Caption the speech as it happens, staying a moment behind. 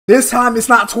This time it's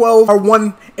not 12 or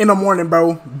 1 in the morning,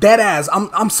 bro. Dead ass.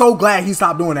 I'm so glad he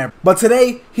stopped doing that. But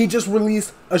today he just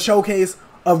released a showcase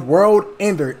of World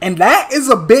Ender, and that is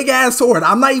a big ass sword.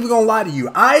 I'm not even gonna lie to you.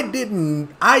 I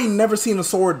never seen a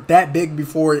sword that big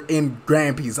before in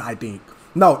Grand Piece, I think.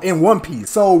 No, in One Piece.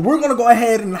 So we're gonna go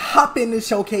ahead and hop in this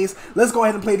showcase. Let's go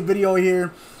ahead and play the video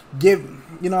here. You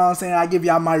know what I'm saying? I give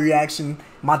y'all my reaction,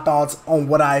 my thoughts on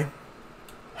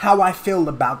how I feel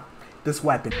about this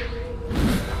weapon.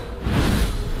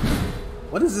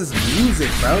 What is this music,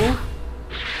 bro?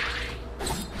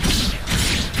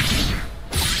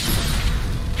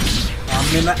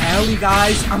 I'm in the alley,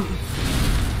 guys.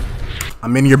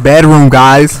 I'm in your bedroom,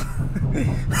 guys.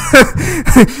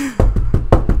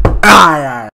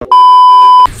 Alright.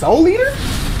 Soul Eater?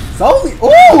 Soul Eater?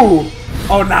 Ooh!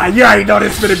 Oh, nah, you already know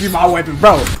this is gonna be my weapon,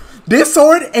 bro. This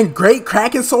sword and Great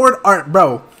Kraken sword are,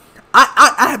 bro.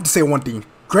 I have to say one thing.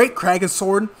 Great Kraken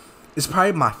sword is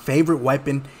probably my favorite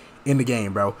weapon in the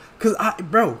game, bro. Cause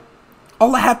bro,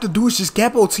 all I have to do is just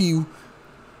Geppo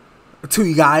to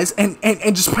you guys, and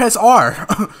just press R,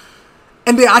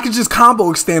 and then I can just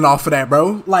combo extend off of that,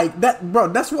 bro. Like that, bro.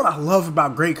 That's what I love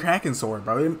about Great Kraken sword,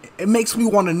 bro. It makes me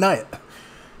want to nut.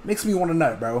 Makes me want to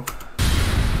nut, bro.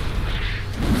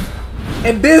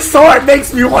 And this sword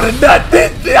makes me want to nut.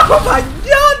 Oh my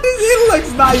god, it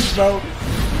looks nice, bro.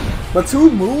 But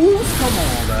 2 moves? Come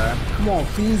on, bro. Come on,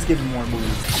 please give me more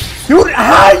moves. Dude,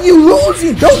 how are you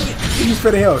losing? Don't. He's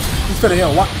for the health. He's for the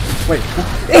health. What? Wait.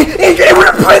 It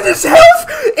replenished health.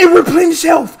 It replenished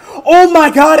health. Oh my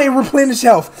god, it replenished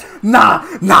health. Nah,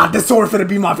 this sword finna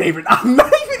be my favorite. I'm not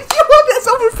even. Yo, that's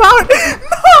overpowered.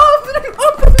 No,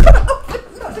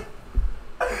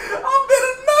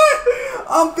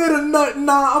 I'm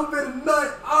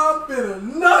finna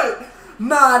nut.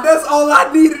 Nah, that's all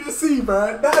I needed to see,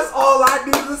 bro. That's all I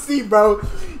needed to see, bro.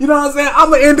 You know what I'm saying?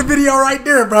 I'm gonna end the video right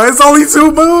there, bro. It's only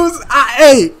 2 moves.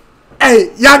 Hey,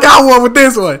 y'all got one with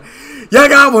this one. Y'all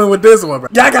got one with this one, bro.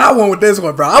 Y'all got one with this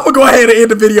one, bro. I'm gonna go ahead and end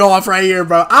the video off right here,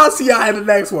 bro. I'll see y'all in the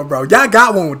next one, bro. Y'all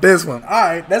got one with this one. All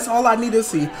right, that's all I need to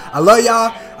see. I love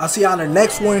y'all. I'll see y'all in the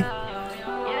next one.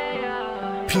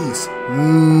 Peace.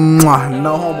 Mwah.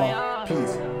 No homo.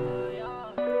 Peace.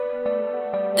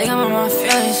 Thinking about my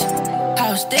feelings. I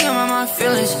was thinking about my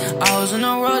feelings. I was on the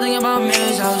road thinking about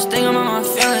millions. I was thinking about my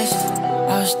feelings.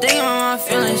 I was thinking about my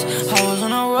feelings. I was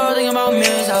on the road thinking about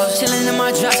millions. I was chilling in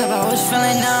my drop top. I was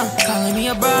feeling down. Calling me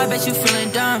a bro, I bet you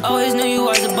feeling dumb. Always knew you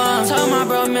was a bum. Told my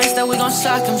bro mess that we gon'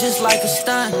 sock him just like a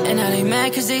stunt. And now they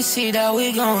mad cause they see that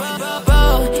we gon'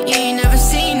 bro, you ain't never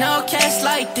seen no cash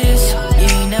like this. You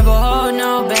ain't never hold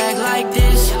no bag like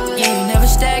this. You ain't never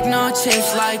stack no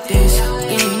chips like this.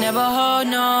 You ain't never hold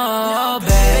no bag.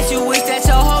 Bet you wish that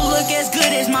your hoe look as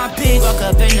good as my bitch. Woke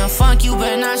up in the funk, you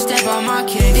better not step on my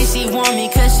kid. This she want me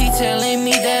cause she telling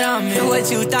me that I'm in. What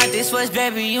you thought this was,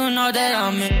 baby, you know that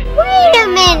I'm in. Wait a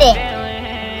minute!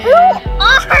 Who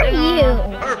are you?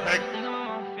 Perfect.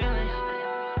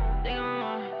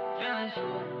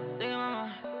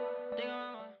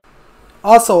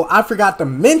 Also, I forgot to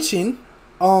mention,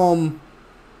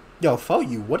 yo, for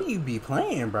you, what do you be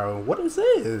playing, bro? What is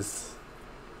this?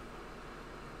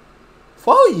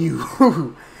 For you,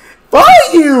 for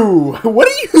you.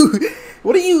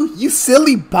 What are you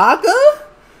silly baka?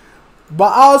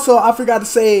 But also, I forgot to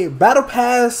say, Battle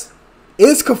Pass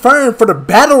is confirmed for the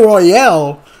Battle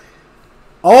Royale.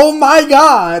 Oh my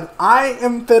god, I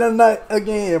am finna nut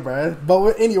again, bro.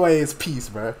 But anyways, peace,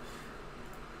 bro.